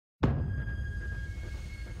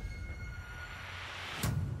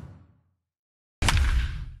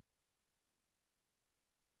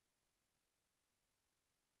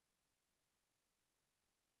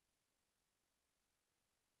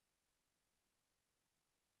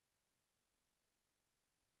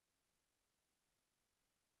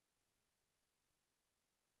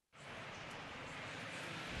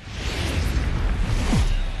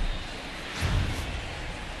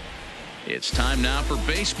It's time now for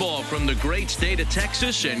baseball from the great state of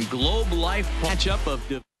Texas and Globe Life matchup of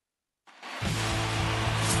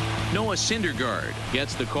Noah Syndergaard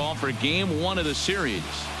gets the call for game 1 of the series.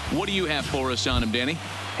 What do you have for us on him, Danny?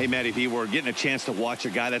 Hey, Matty V, we're getting a chance to watch a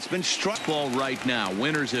guy that's been struck ball right now.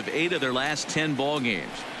 Winners of 8 of their last 10 ball games.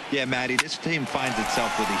 Yeah, Matty, this team finds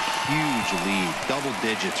itself with a huge lead, double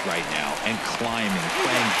digits right now, and climbing,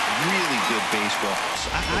 playing really good baseball.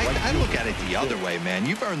 I look at it the other way, man.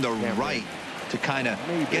 You've earned the right to kind of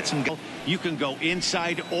get some. You can go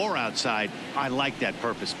inside or outside. I like that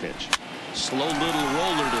purpose pitch. Slow little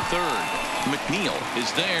roller to third. McNeil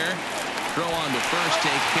is there. Throw on to first,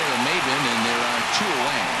 take care of Maven, and there are 2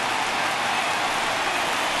 away.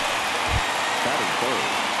 Batting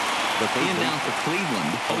third. In now for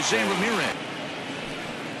Cleveland, Jose Ramirez.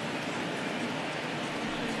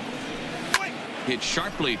 Hit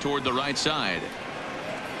sharply toward the right side.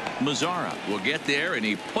 Mazzara will get there, and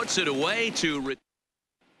he puts it away to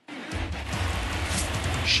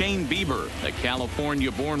Shane Bieber, the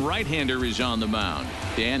California-born right-hander, is on the mound.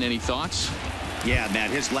 Dan, any thoughts? Yeah, Matt,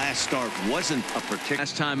 his last start wasn't a particular.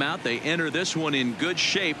 Last time out, they enter this one in good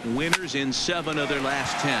shape. Winners in 7 of their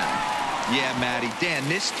last 10. Yeah, Matty. Dan,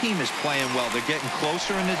 this team is playing well. They're getting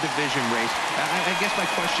closer in the division race. I guess my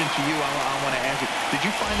question to you, I want to ask you, did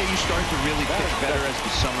you find that you started to really pitch better as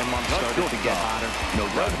the summer months started to get hotter? No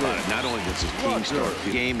doubt about it. Not only does his team start,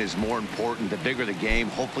 the game is more important. The bigger the game,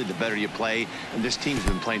 hopefully the better you play. And this team's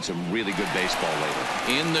been playing some really good baseball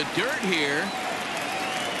lately. In the dirt here.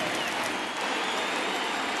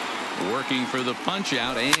 Working for the punch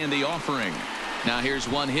out and the offering. Now here's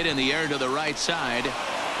one hit in the air to the right side.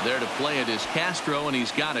 There to play it is Castro, and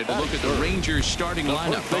he's got it. A look at the Rangers starting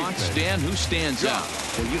lineup. Thoughts, Dan? Who stands out?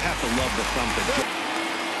 Well, you have to love the thump.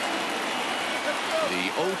 The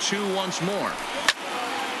 0-2 once more.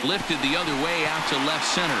 Lifted the other way out to left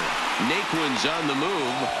center. Naquin's on the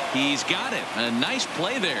move. He's got it. A nice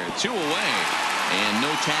play there. 2 away. And no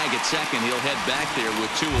tag at second. He'll head back there with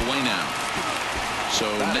 2 away now. So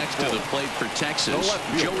next to the plate for Texas,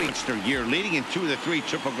 Joey year leading in 2 of the 3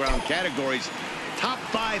 triple ground categories. Top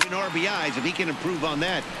 5 in RBIs. If he can improve on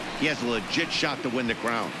that, he has a legit shot to win the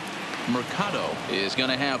crown. Mercado is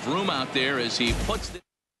going to have room out there as he puts the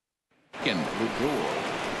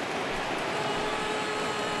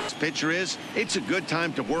pitcher is, it's a good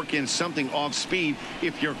time to work in something off speed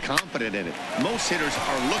if you're confident in it. Most hitters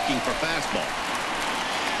are looking for fastball.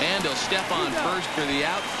 And he'll step on first for the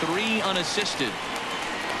out. 3 unassisted.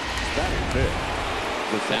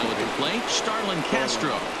 Now with the plate, Starlin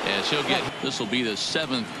Castro, as he'll get, this will be the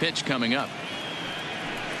 7th pitch coming up.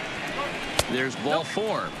 There's ball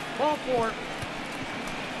 4. Ball 4.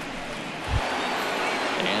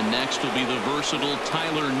 And next will be the versatile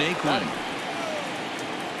Tyler Naquin.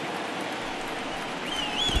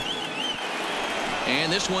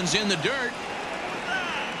 And this one's in the dirt.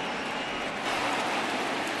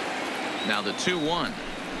 Now the 2-1.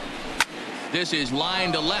 This is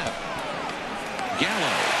line to left.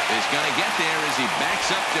 Gallo is going to get there as he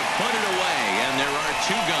backs up to put it away, and there are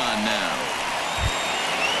 2 gone now.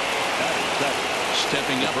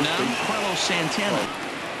 Stepping up now, Carlos Santana.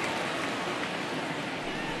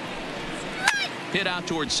 Hit out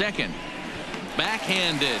towards second.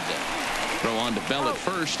 Backhanded. Throw on to Bell at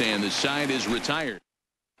first, and the side is retired.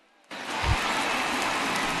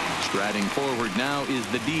 Striding forward now is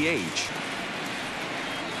the DH.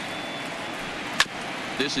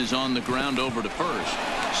 This is on the ground over to first.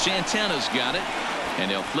 Santana's got it,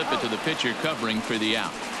 and they'll flip it to the pitcher covering for the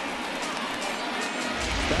out.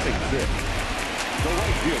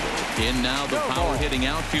 In now the power hitting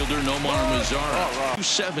outfielder Nomar Mazzara.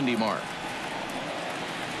 270 mark.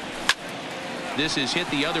 This is hit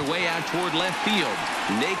the other way out toward left field.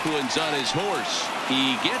 Naquin's on his horse.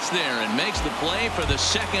 He gets there and makes the play for the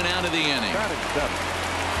 2nd out of the inning.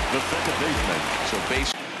 The second baseman. So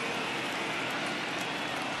base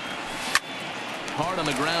hard on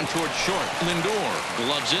the ground toward short. Lindor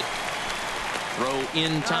gloves it. Throw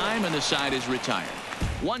in time, and the side is retired.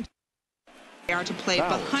 1. They are to play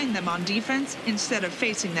behind them on defense instead of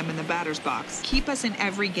facing them in the batter's box. Keep us in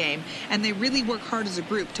every game, and they really work hard as a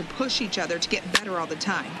group to push each other to get better all the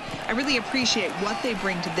time. I really appreciate what they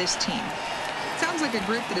bring to this team. Sounds like a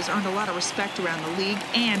group that has earned a lot of respect around the league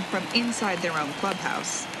and from inside their own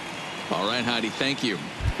clubhouse. All right, Heidi, thank you.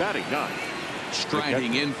 Batting 9.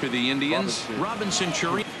 Striding in for the Indians, Robinson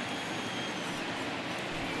Chirinos.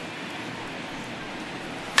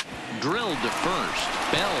 Drilled to first.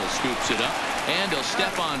 Bell scoops it up, and he'll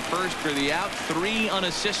step on first for the out. 3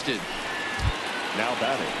 unassisted. Now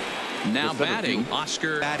batting. Now batting,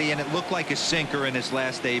 Oscar. And it looked like a sinker in his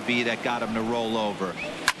last AB that got him to roll over.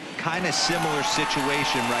 kind of similar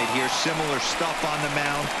situation right here. Similar stuff on the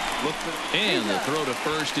mound. Look for and the throw to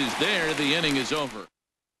first is there. The inning is over.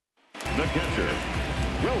 The catcher,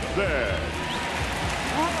 Wilson.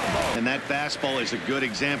 And that fastball is a good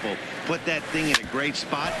example. Put that thing in a great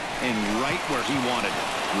spot and right where he wanted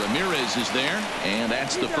it. Ramirez is there, and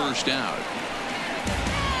that's the first out.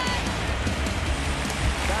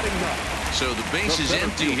 So the base is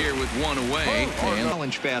empty here with one away. And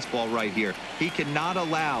challenge fastball right here. He cannot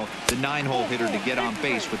allow the 9-hole hitter to get on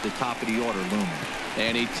base with the top of the order looming.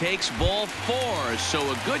 And he takes ball 4. So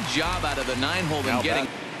a good job out of the 9-hole in getting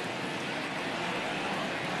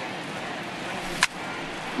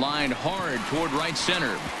lined hard toward right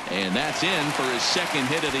center, and that's in for his second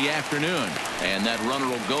hit of the afternoon. And that runner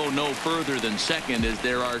will go no further than second as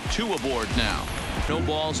there are 2 aboard now. No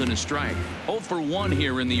balls and a strike. 0 for 1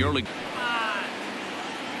 here in the early.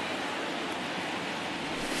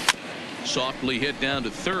 Softly hit down to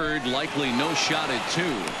third, likely no shot at 2.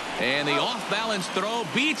 And the off-balance throw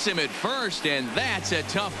beats him at first, and that's a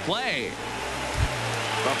tough play.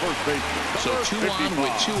 So 2 on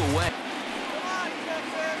with 2 away.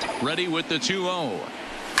 Ready with the 2-0.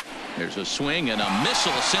 There's a swing and a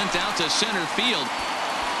missile sent out to center field.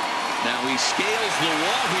 Now he scales the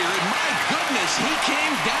wall here, and my goodness, he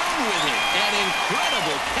came down with it. An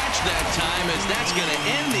incredible catch that time, as that's going to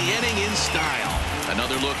end the inning in style.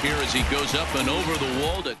 Another look here as he goes up and over the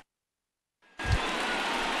wall.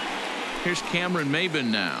 Here's Cameron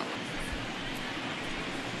Maybin now.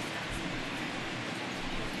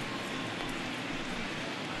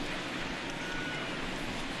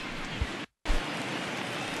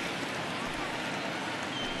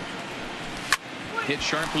 Hit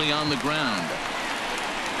sharply on the ground.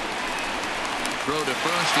 Throw to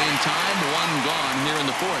first in time. 1 gone here in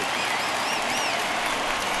the 4th.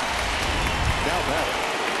 Now batting,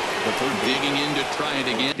 the third. Digging in to try it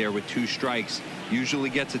again. There with 2 strikes. Usually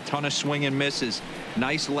gets a ton of swing and misses.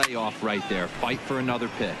 Nice layoff right there. Fight for another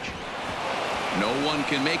pitch. No one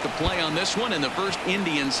can make a play on this one, and the first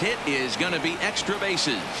Indians hit is going to be extra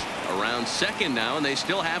bases. Around second now, and they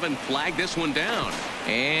still haven't flagged this one down.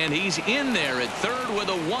 And he's in there at third with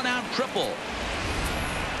a 1-out triple.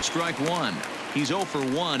 Strike 1. He's 0 for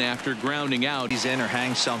 1 after grounding out. He's in or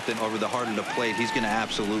hangs something over the heart of the plate. He's going to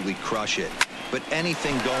absolutely crush it. But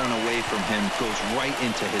anything going away from him goes right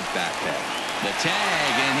into his backpack. The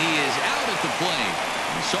tag, and he is out at the plate.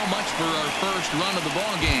 So much for our first run of the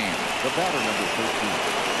ball game. The batter, number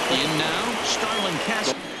 13. In now, Starlin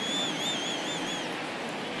Castle.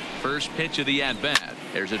 First pitch of the at-bat.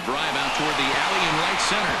 There's a drive out toward the alley in right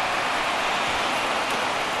center.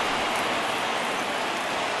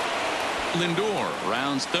 Lindor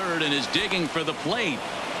rounds third and is digging for the plate.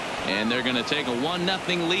 And they're going to take a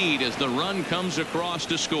 1-0 lead as the run comes across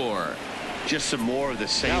to score. Just some more of the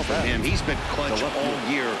same from him. He's been clutch all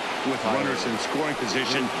year with runners in scoring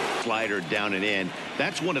position. Slider down and in.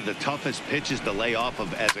 That's one of the toughest pitches to lay off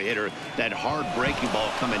of as a hitter. That hard breaking ball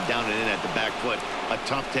coming down and in at the back foot. A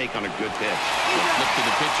tough take on a good pitch. Look to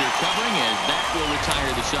the pitcher covering as that will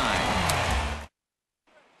retire the side.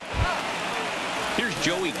 Here's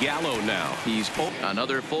Joey Gallo now. He's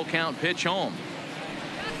another full count pitch home.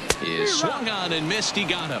 Is swung on and missed. He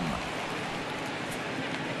got him.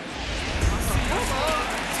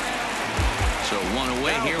 So 1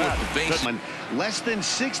 away here with the base. Less than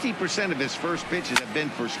 60% of his first pitches have been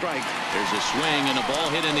for strikes. There's a swing and a ball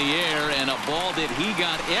hit in the air, and a ball that he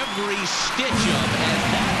got every stitch of, and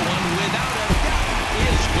that one without a doubt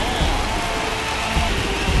is gone.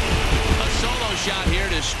 A solo shot here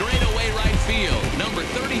to straightaway right field. Number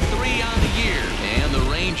 33 on the year, and the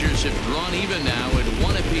Rangers have drawn even now at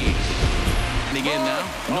 1 apiece. And again now,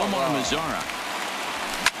 Nomar Mazara.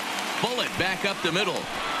 Bullet back up the middle.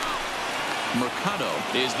 Mercado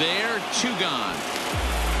is there. 2 gone.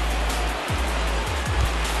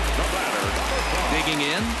 Digging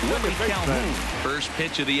in, Willie Calhoun. First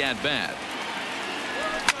pitch of the at-bat.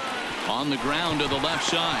 On the ground to the left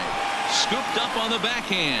side. Scooped up on the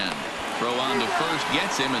backhand. Throw on to first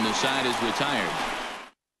gets him, and the side is retired.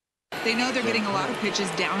 They know they're getting a lot of pitches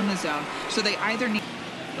down in the zone, so they either need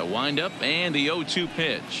The windup and the 0-2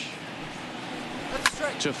 pitch.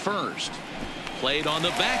 To first. Played on the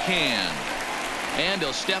backhand. And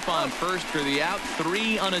he'll step on first for the out.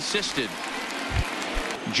 3 unassisted.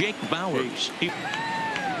 Jake Bauers.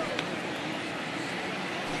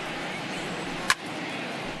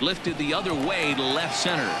 Lifted the other way to left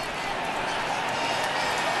center.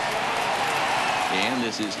 And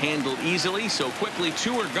this is handled easily, so quickly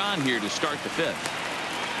 2 are gone here to start the 5th.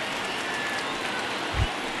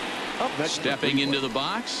 Stepping into the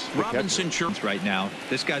box, Robinson right now.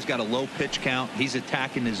 This guy's got a low pitch count. He's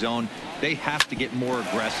attacking his zone. They have to get more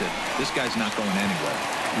aggressive. This guy's not going anywhere.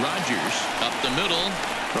 Rogers up the middle.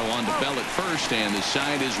 Throw on to Bell at first, and the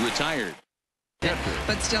side is retired.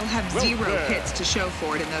 But still have 0 hits to show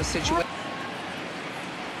for it in those situations.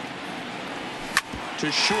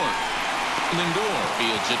 To short. Lindor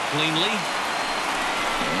fields it cleanly.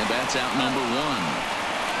 And that's out number 1.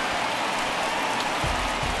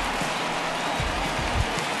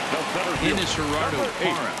 In is Gerardo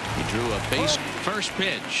Parra. He drew a base. First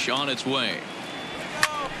pitch on its way.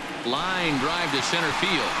 Line drive to center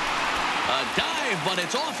field. A dive, but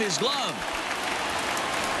it's off his glove.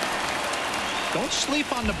 Don't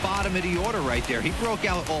sleep on the bottom of the order right there. He broke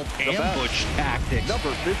out all ambush tactics.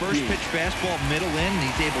 First pitch fastball, middle in.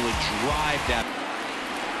 He's able to drive that.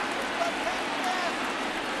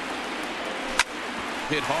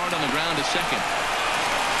 Hit hard on the ground to second.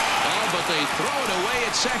 Oh, but they throw it away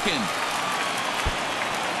at second.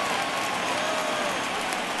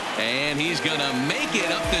 And he's going to make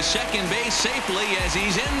it up to second base safely as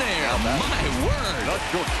he's in there. My word. The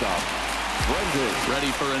shortstop, Brendan.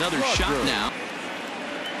 Ready for another shot now.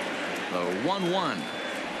 The 1-1. Lined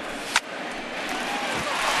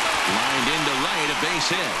into right, a base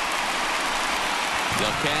hit.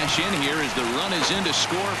 They'll cash in here as the run is in to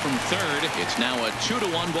score from third. It's now a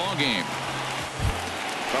 2-1 ball game.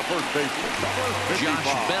 The first baseman,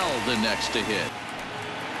 Josh Bell the next to hit.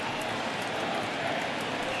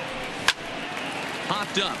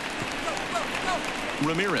 Popped up.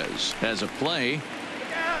 Ramirez has a play.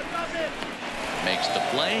 Makes the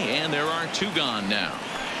play, and there are 2 gone now.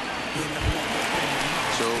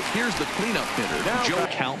 So here's the cleanup hitter. Joe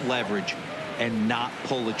count leverage and not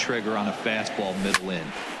pull the trigger on a fastball middle in.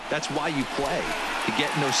 That's why you play, to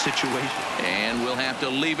get in those situations. And we'll have to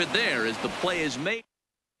leave it there as the play is made.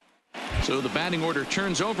 So the batting order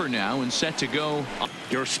turns over now and set to go.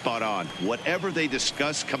 You're spot on. Whatever they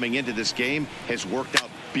discussed coming into this game has worked out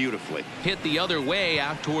beautifully. Hit the other way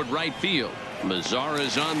out toward right field.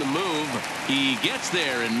 Mazara's on the move. He gets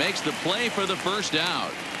there and makes the play for the first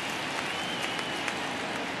out.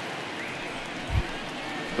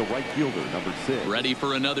 the right fielder, number 6. Ready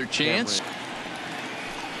for another chance.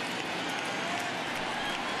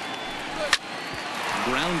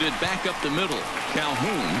 Grounded back up the middle.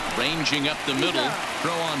 Calhoun ranging up the middle.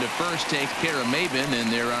 Throw on to first takes care of Maben,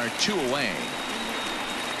 and there are 2 away.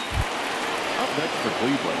 Up next for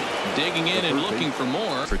Cleveland. Digging in and looking for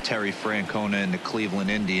more. For Terry Francona and the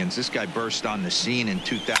Cleveland Indians, this guy burst on the scene in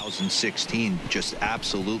 2016. Just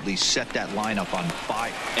absolutely set that lineup on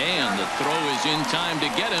fire. And the throw is in time to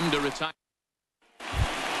get him to retire.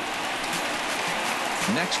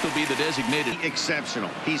 Next will be the designated. Exceptional.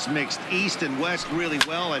 He's mixed east and west really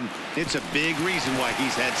well, and it's a big reason why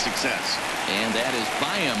he's had success. And that is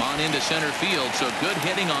by him on into center field. So good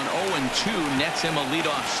hitting on 0-2 nets him a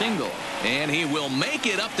leadoff single. And he will make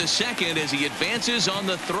it up to second as he advances on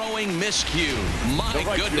the throwing miscue. My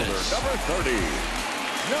goodness. Number 30.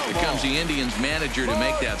 Here comes the Indians manager to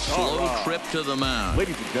make that slow trip to the mound.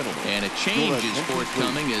 Ladies and gentlemen. And a change is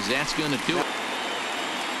forthcoming as that's going to do it.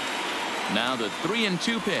 Now the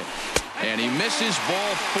 3-2 pitch. And he misses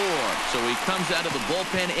ball 4. So he comes out of the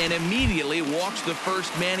bullpen and immediately walks the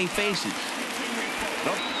first man he faces.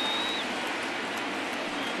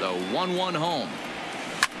 The 1-1 home.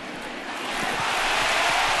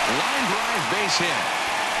 Line drive, base hit.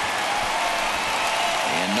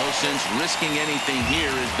 And no sense risking anything here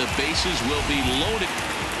as the bases will be loaded.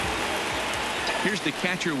 Here's the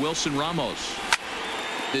catcher, Wilson Ramos.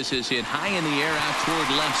 This is hit high in the air out toward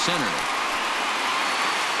left center.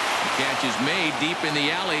 The catch is made deep in the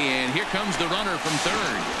alley, and here comes the runner from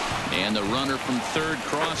third. And the runner from third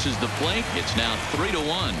crosses the plate. It's now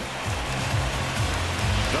 3-1.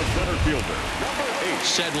 The center fielder, number 8.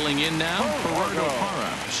 Settling in now, Gerardo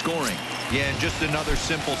Parra scoring. Yeah, and just another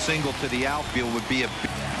simple single to the outfield would be a...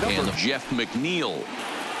 And Jeff McNeil.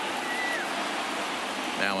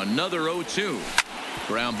 Now another 0-2.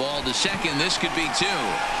 Ground ball to second. This could be 2.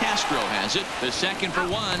 Castro has it. The second for 1.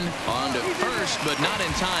 On to first, but not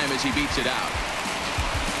in time as he beats it out.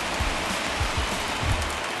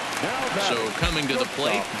 So coming to the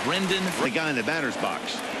plate, Brendan. The guy in the batter's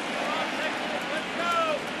box.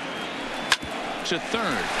 To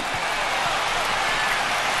third.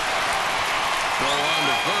 Throw on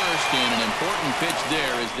to first, and an important pitch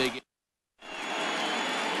there as they get.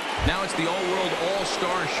 Now it's the all-world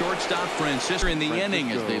all-star shortstop Francisco in the inning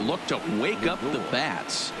as they look to wake up the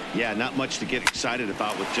bats. Yeah, not much to get excited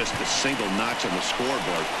about with just a single notch on the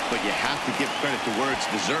scoreboard, but you have to give credit to where it's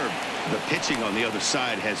deserved. The pitching on the other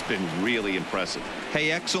side has been really impressive. Hey,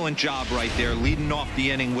 excellent job right there, leading off the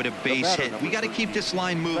inning with a base hit. We got to keep this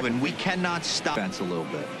line moving. We cannot stop a little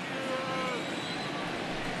bit.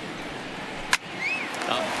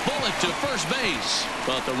 A bullet to first base,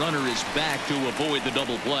 but the runner is back to avoid the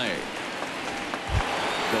double play.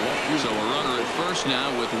 So a runner at first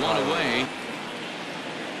now with one away.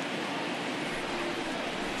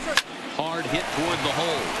 Hard hit toward the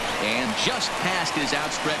hole and just past his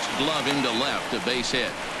outstretched glove into left, a base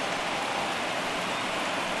hit.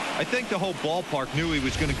 I think the whole ballpark knew he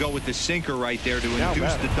was going to go with the sinker right there to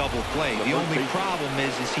induce the double play. The only problem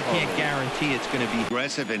is he can't guarantee it's going to be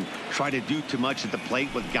aggressive and try to do too much at the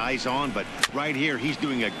plate with guys on, but right here he's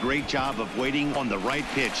doing a great job of waiting on the right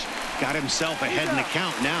pitch. Got himself ahead in the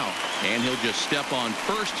count now. And he'll just step on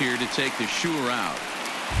first here to take the Shure out.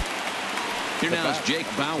 Here now is Jake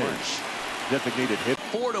Bowers. Designated hit.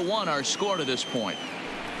 4-1 our score to this point.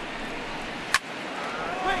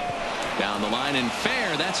 Down the line and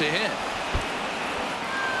fair. That's a hit.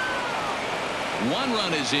 One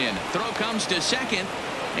run is in. Throw comes to second.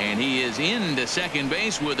 And he is into second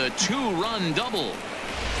base with a 2-run double.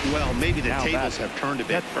 Well, maybe the tables have turned a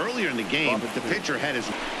bit. Earlier in the game, the pitcher had his...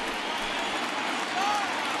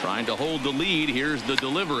 Trying to hold the lead. Here's the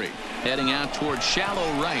delivery. Heading out towards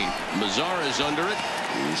shallow right. Mazar is under it.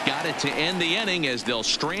 He's got it to end the inning as they'll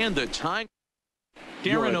strand the time.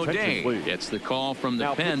 Darren O'Day gets the call from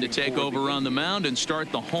the pen to take over on the mound and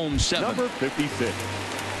start the home seventh. Number 56,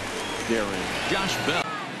 Darren. Josh Bell.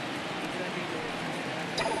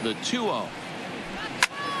 The 2-0.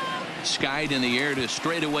 Skied in the air to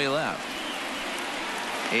straightaway left.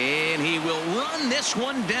 And he will run this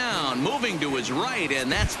one down, moving to his right,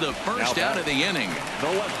 and that's the first out of the inning. The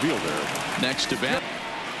left fielder. Next to bat.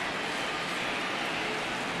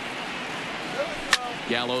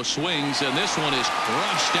 Gallo swings, and this one is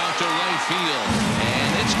crushed out to right field.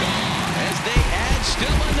 And it's gone as they add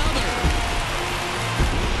still another.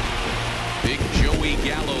 Big Joey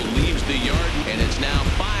Gallo leaves the yard, and it's now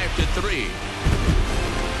 5-3.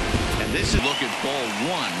 And this is look at ball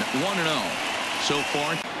 1-0. So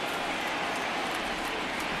far,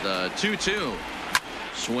 the 2-2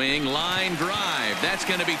 swing, line drive. That's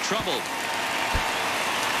going to be trouble.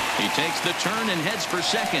 He takes the turn and heads for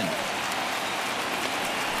second.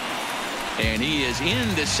 And he is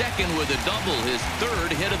into second with a double, his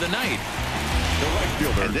third hit of the night. The right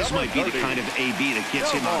fielder. And this might be the kind of AB that gets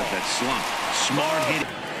him out of that slump. Smart hit.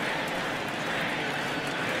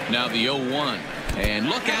 Now the 0-1. And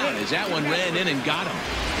look out as that one ran in and got him.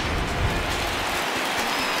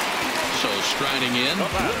 So striding in.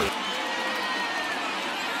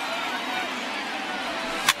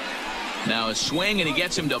 Now a swing, and he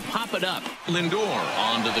gets him to pop it up. Lindor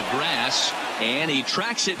onto the grass, and he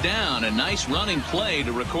tracks it down. A nice running play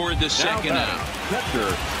to record the second out.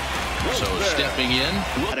 So stepping in.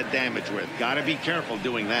 A lot of damage with. Got to be careful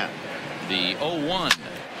doing that. The 0-1. Line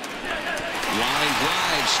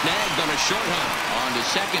drive snagged on a short hop. On to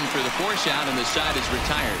second for the force out, and the side is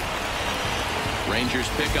retired. Rangers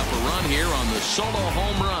pick up a run here on the solo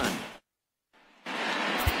home run.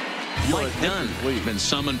 Mike Dunn has been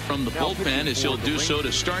summoned from the bullpen as he'll do so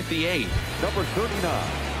to start the 8th. Number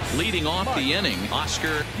 39. Leading off the inning,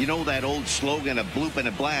 Oscar. You know that old slogan, a bloop and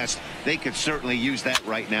a blast? They could certainly use that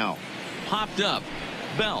right now. Popped up.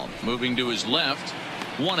 Bell moving to his left.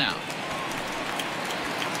 One out.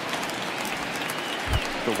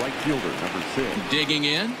 The right fielder, number 6. Digging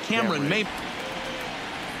in, Cameron May.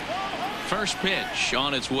 First pitch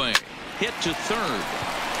on its way. Hit to third.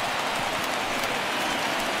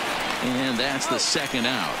 And that's the second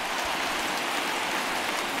out.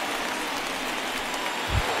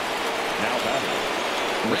 Now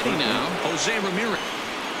batting. Ready now, Jose Ramirez.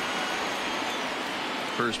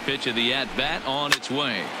 First pitch of the at-bat on its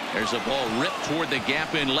way. There's a ball ripped toward the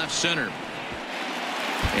gap in left center.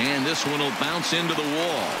 And this one will bounce into the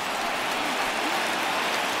wall.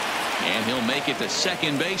 And he'll make it to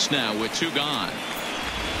second base now with 2 gone.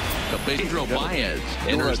 Pedro Baez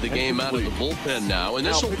enters the game out of the bullpen now, and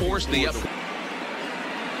this will force the up.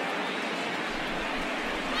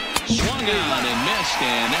 Swung on and missed,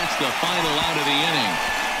 and that's the final out of the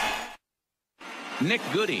inning. Nick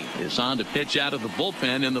Goody is on to pitch out of the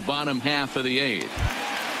bullpen in the bottom half of the 8th.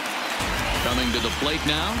 Coming to the plate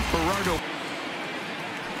now, Gerardo.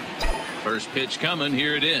 First pitch coming,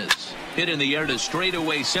 here it is. Hit in the air to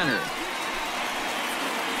straightaway center.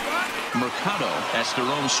 Mercado has to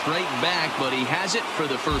roam straight back, but he has it for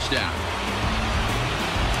the first down.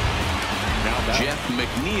 Jeff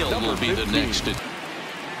McNeil will be the next.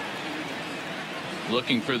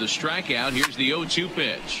 Looking for the strikeout. Here's the 0-2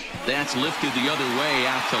 pitch. That's lifted the other way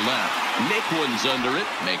out to left. Naquin's under it,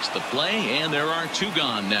 makes the play, and there are two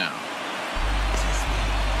gone now.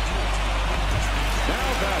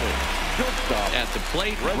 At the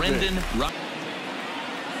plate, Brendan.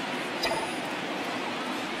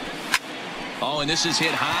 Oh, and this is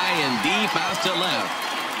hit high and deep out to left.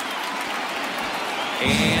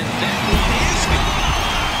 And that one is gone.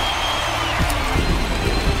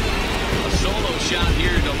 A solo shot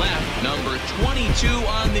here to left. Number 22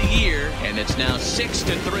 on the year, and it's now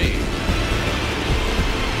 6-3.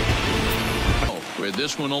 With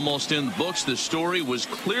this one almost in the books, the story was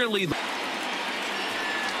clearly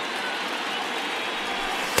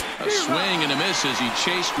a swing and a miss as he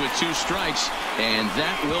chased with two strikes, and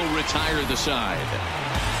that will retire the side.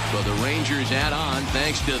 So the Rangers add on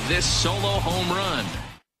thanks to this solo home run.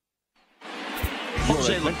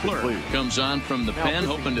 Jose Leclerc comes on from the pen,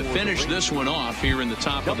 hoping to finish this one off here in the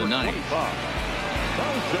top of the ninth.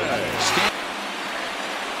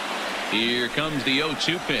 Here comes the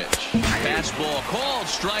 0-2 pitch. Fastball called,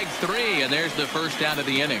 strike three, and there's the first out of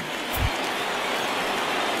the inning.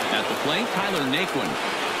 At the plate, Tyler Naquin.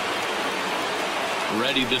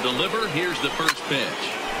 Ready to deliver. Here's the first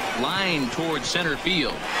pitch. Line towards center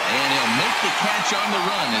field. And he'll make the catch on the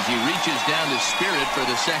run as he reaches down to Spirit for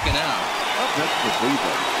the second out.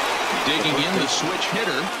 Digging in the switch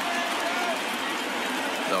hitter.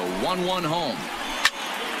 The 1-1 home.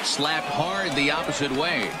 Slapped hard the opposite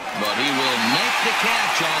way. But he will make the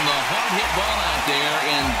catch on the hard hit ball out there.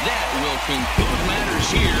 And that will conclude matters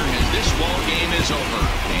here as this ball game is over.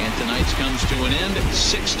 And tonight's comes to an end.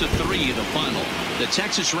 6-3 the final. The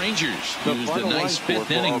Texas Rangers used a nice fifth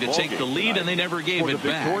inning to take the lead, and they never gave it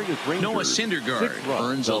back. Noah Syndergaard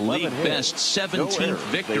earns a league best 17th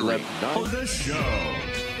victory. The show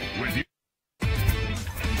with you.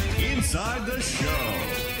 Inside the show.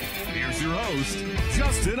 Here's your host,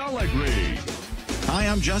 Justin Allegri. Hi,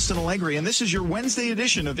 I'm Justin Allegri, and this is your Wednesday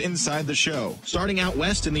edition of Inside the Show. Starting out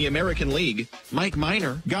west in the American League, Mike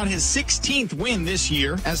Minor got his 16th win this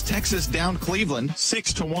year as Texas downed Cleveland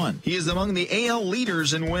 6-1. He is among the AL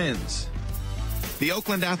leaders in wins. The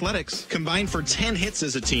Oakland Athletics combined for 10 hits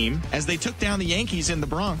as a team as they took down the Yankees in the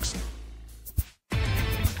Bronx.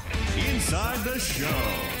 Inside the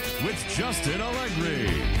Show with Justin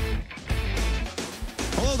Allegri.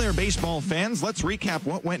 Hello there, baseball fans. Let's recap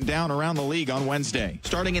what went down around the league on Wednesday.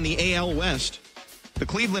 Starting in the AL West, the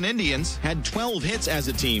Cleveland Indians had 12 hits as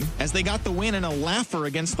a team as they got the win in a laugher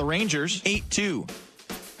against the Rangers, 8-2.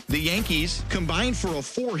 The Yankees combined for a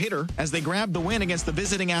 4-hitter as they grabbed the win against the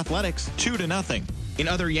visiting Athletics, 2-0. In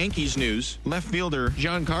other Yankees news, left fielder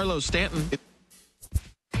Giancarlo Stanton.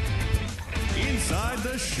 Inside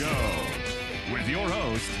the Show with your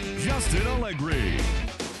host, Justin Allegri.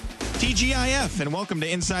 TGIF, and welcome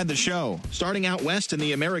to Inside the Show. Starting out west in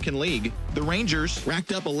the American League, the Rangers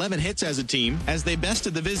racked up 11 hits as a team as they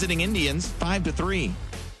bested the visiting Indians 5-3.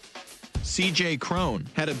 C.J. Cron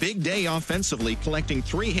had a big day offensively, collecting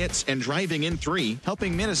 3 hits and driving in 3,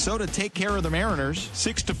 helping Minnesota take care of the Mariners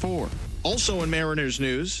 6-4. Also in Mariners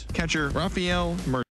news, catcher Rafael